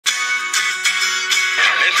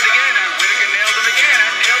missed it again, and Whittaker nailed him again,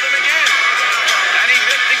 and nailed him again. And he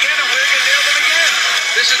missed again, and Whittaker nailed him again.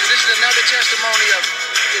 This is another testimony of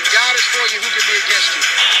if God is for you, who can be against you?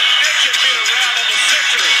 This should be the round of the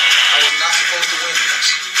century. I was not supposed to win this.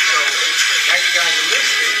 So now you guys are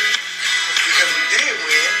listening because we did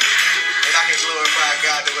win, and I can glorify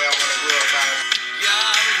God the way I want to glorify Him.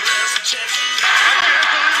 God bless Texas. I can't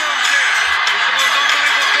believe what I'm saying. It's the most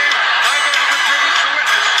unbelievable thing I've ever been privileged to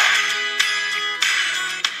witness.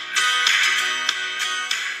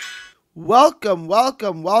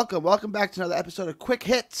 Welcome back to another episode of Quick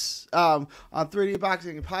Hits on 3D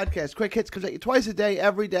Boxing Podcast. Quick Hits comes at you twice a day,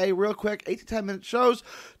 every day, real quick, 8 to 10 minute shows,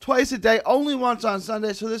 twice a day, only once on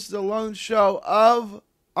Sunday. So this is the lone show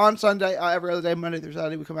on Sunday, every other day, Monday through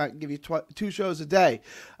Saturday. We come out and give you 2 shows a day.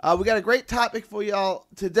 We got a great topic for y'all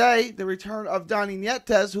today, the return of Donnie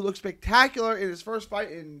Nietes, who looked spectacular in his first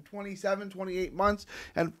fight in 28 months,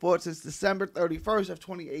 and fought since December 31st of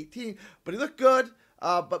 2018, but he looked good.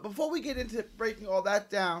 But before we get into breaking all that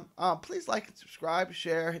down, please like and subscribe,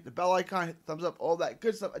 share, hit the bell icon, hit the thumbs up, all that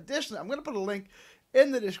good stuff. Additionally, I'm going to put a link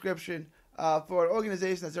in the description for an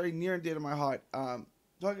organization that's very near and dear to my heart.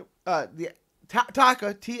 The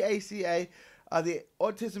TACA, T-A-C-A, the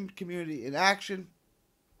Autism Community in Action.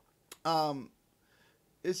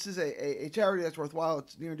 This is a charity that's worthwhile.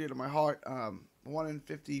 It's near and dear to my heart. 1 in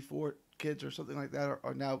 54 kids or something like that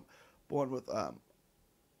are now born with...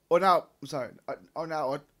 Or now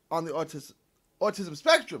on the autism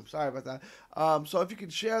spectrum. Sorry about that. So if you can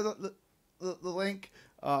share the link,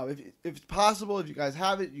 if it's possible, if you guys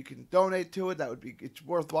have it, you can donate to it. It's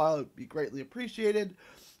worthwhile. It'd be greatly appreciated.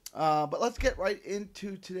 But let's get right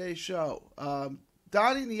into today's show.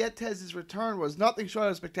 Donnie Nietes' return was nothing short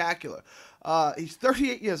of spectacular. He's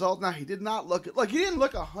 38 years old now. He did not look he didn't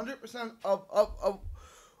look 100% of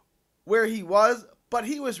where he was, but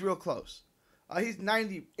he was real close. He's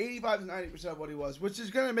 85 to 90% of what he was, which is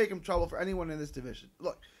going to make him trouble for anyone in this division.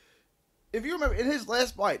 Look, if you remember, in his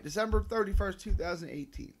last fight, December 31st,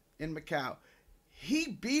 2018, in Macau, he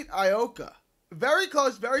beat Ioka. Very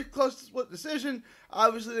close to split decision.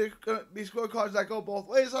 Obviously, there's going to be scorecards that go both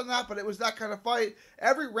ways on that, but it was that kind of fight.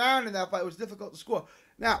 Every round in that fight was difficult to score.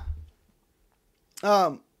 Now,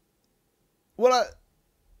 I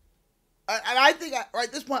think right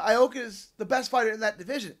at this point, Ioka is the best fighter in that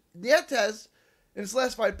division. Nietes, in his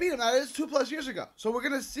last fight, beat him. Now, that is 2+ years ago. So we're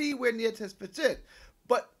going to see where Nietes fits in.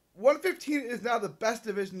 But 115 is now the best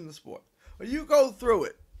division in the sport. When you go through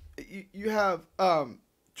it, you have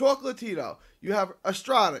Chocolatito, you have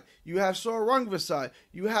Estrada, you have Sorungvasai,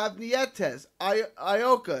 you have Nietes,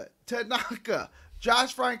 Ioka, Tanaka,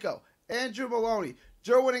 Josh Franco, Andrew Maloney,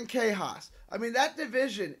 Jerwin and Quejas. I mean, that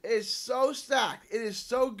division is so stacked. It is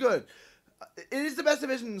so good. It is the best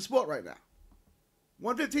division in the sport right now.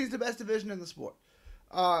 115 is the best division in the sport.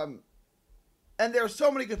 And there are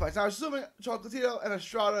so many good fights. Now, assuming Chocolatito and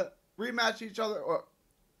Estrada rematch each other or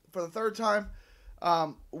for the third time,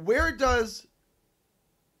 where does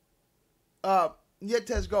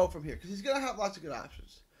Nietes go from here? Because he's going to have lots of good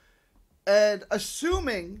options. And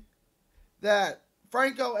assuming that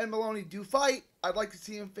Franco and Maloney do fight, I'd like to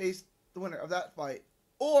see him face the winner of that fight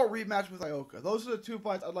or rematch with Ioka. Those are the 2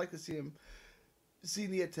 fights I'd like to see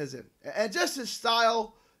Nietes in. And just his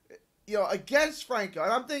style, against Franco.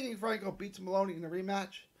 And I'm thinking Franco beats Maloney in the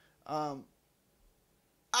rematch.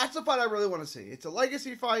 That's the fight I really want to see. It's a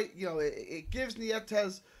legacy fight. It gives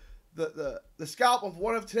Nietes the scalp of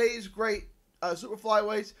one of today's great super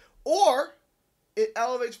flyweights, or it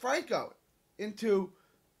elevates Franco into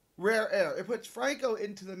rare air. It puts Franco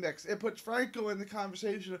into the mix. It puts Franco in the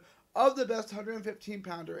conversation of the best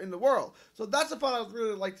 115-pounder in the world. So that's a fight I would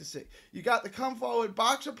really like to see. You got the come-forward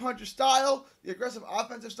boxer-puncher style, the aggressive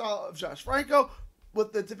offensive style of Josh Franco,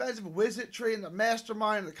 with the defensive wizardry and the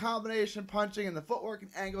mastermind and the combination punching and the footwork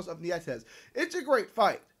and angles of Nietes. It's a great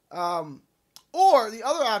fight. Or the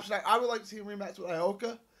other option, I would like to see him rematch with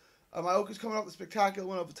Ioka. Ioka's coming off the spectacular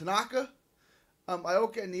win over Tanaka.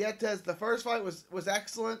 Ioka and Nietes, the first fight was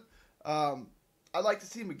excellent. I'd like to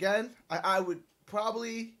see him again. I would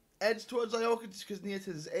probably edge towards Ioka just because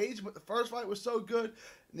Nietes' age, but the first fight was so good.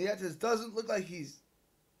 Nietes doesn't look like he's,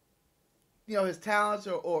 his talents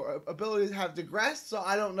or abilities have digressed, so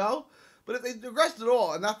I don't know. But if they digressed at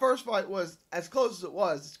all, and that first fight was as close as it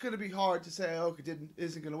was, it's going to be hard to say Ioka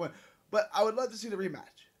isn't going to win. But I would love to see the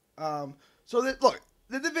rematch. Look,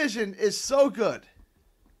 the division is so good,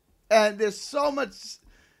 and there's so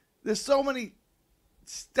many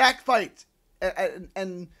stacked fights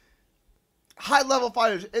and high-level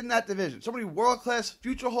fighters in that division. So many world-class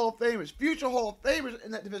future Hall of Famers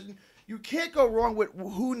in that division. You can't go wrong with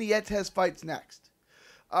who Nietes fights next.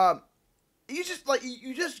 you just like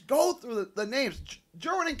you just go through the names.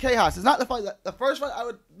 Jerwin and Chaos is not the first fight I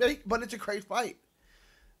would make, but it's a great fight.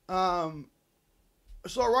 Sorong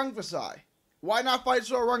Vasai. Why not fight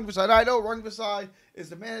Sorong Vasai? I know Rungvisai is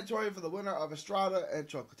the mandatory for the winner of Estrada and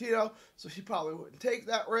Chocolatito, so she probably wouldn't take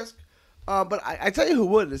that risk. But I tell you who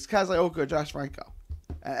would. It's Kazlaoka or Josh Franco.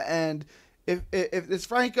 And if this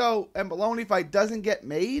Franco and Maloney fight doesn't get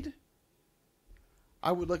made,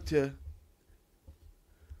 I would look to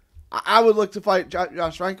fight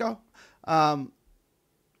Josh Franco.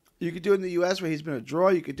 You could do it in the U.S. where he's been a draw.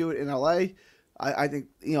 You could do it in L.A. I think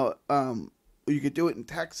you could do it in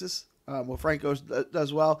Texas where Franco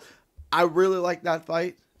does well. I really like that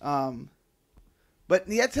fight. But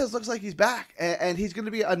Nietes looks like he's back, and he's going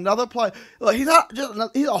to be another player. Look, he's not just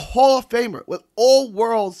he's a Hall of Famer with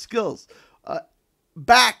all-world skills,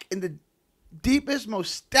 back in the deepest,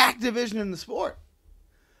 most stacked division in the sport.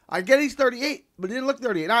 I get he's 38, but he didn't look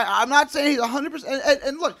 38. And I'm not saying he's 100%.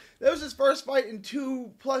 And look, that was his first fight in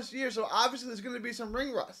 2+ years, so obviously there's going to be some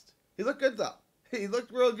ring rust. He looked good, though. He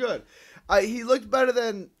looked real good. He looked better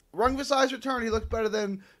than Rungvisai's return. He looked better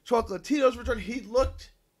than Chocolatito's return. He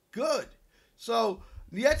looked good. So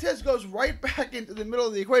Nietes goes right back into the middle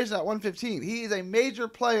of the equation at 115. He is a major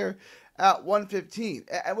player at 115.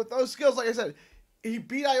 And with those skills, like I said, he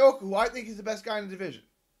beat Ioka, who I think is the best guy in the division.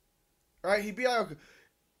 Right? He beat Ioka.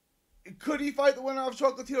 Could he fight the winner of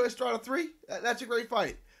Chocolatito Estrada 3? That's a great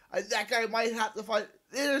fight. That guy might have to fight.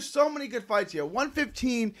 There's so many good fights here.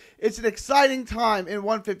 115, it's an exciting time in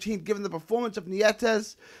 115 given the performance of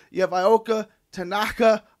Nietes. You have Ioka,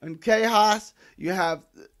 Tanaka, and Quejas. You have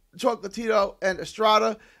Chocolatito and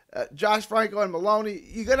Estrada, Josh Franco and Maloney.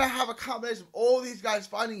 You're going to have a combination of all these guys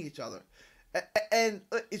fighting each other. And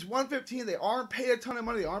it's 115. They aren't paid a ton of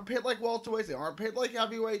money. They aren't paid like welterweights. They aren't paid like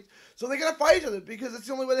heavyweights. So they're going to fight each other because it's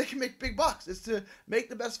the only way they can make big bucks is to make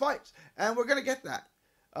the best fights. And we're going to get that.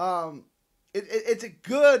 It's a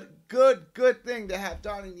good thing to have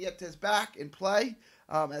Donnie Nietes back in play.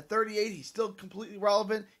 At 38, he's still completely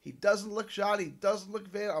relevant. He doesn't look shot. He doesn't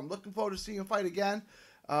look fit. I'm looking forward to seeing him fight again.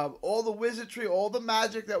 All the wizardry, all the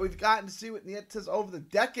magic that we've gotten to see with Nietes over the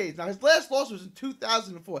decades. Now, his last loss was in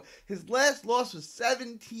 2004. His last loss was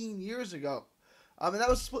 17 years ago. And that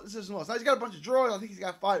was a split decision loss. Now, he's got a bunch of draws. I think he's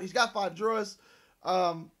got 5 draws.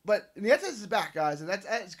 But Nietes is back, guys. And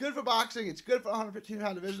it's good for boxing. It's good for the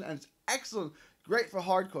 115-pound division. And it's excellent. Great for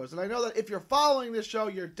hardcores. And I know that if you're following this show,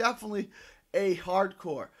 you're definitely a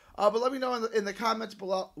hardcore. But let me know in the comments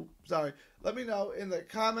below. Let me know in the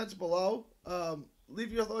comments below.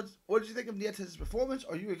 Leave your thoughts. What did you think of Nietes' performance?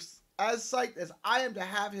 Are you as psyched as I am to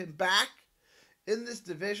have him back in this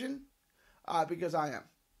division? Because I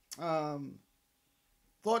am.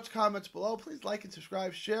 Thoughts, comments below. Please like and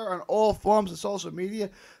subscribe. Share on all forms of social media.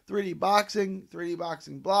 3D Boxing, 3D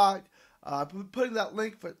Boxing blog. Putting that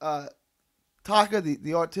link for TACA,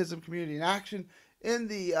 the Autism Community in Action, in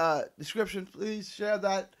the description. Please share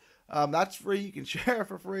that. That's free. You can share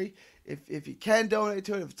for free. If you can donate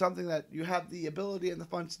to it, if it's something that you have the ability and the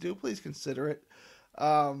funds to do, please consider it.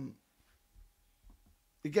 Again,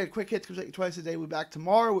 Quick Hits comes at you twice a day. We'll be back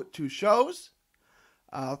tomorrow with 2 shows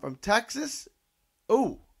from Texas.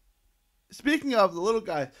 Oh, speaking of the little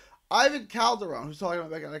guy, Ivan Calderon, who's talking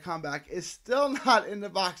about making a comeback, is still not in the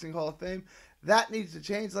Boxing Hall of Fame. That needs to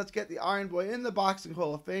change. Let's get the Iron Boy in the Boxing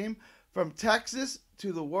Hall of Fame. From Texas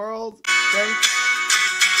to the world.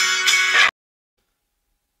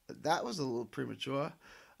 That was a little premature.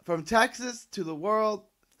 From Texas to the world,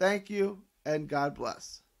 thank you and God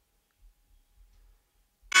bless.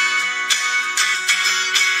 Missed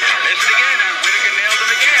again. Whittaker nailed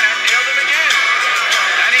him again.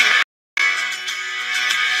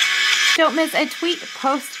 Don't miss a tweet,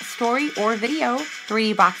 post, story, or video.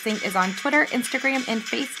 3D Boxing is on Twitter, Instagram, and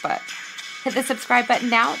Facebook. Hit the subscribe button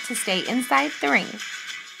now to stay inside the ring.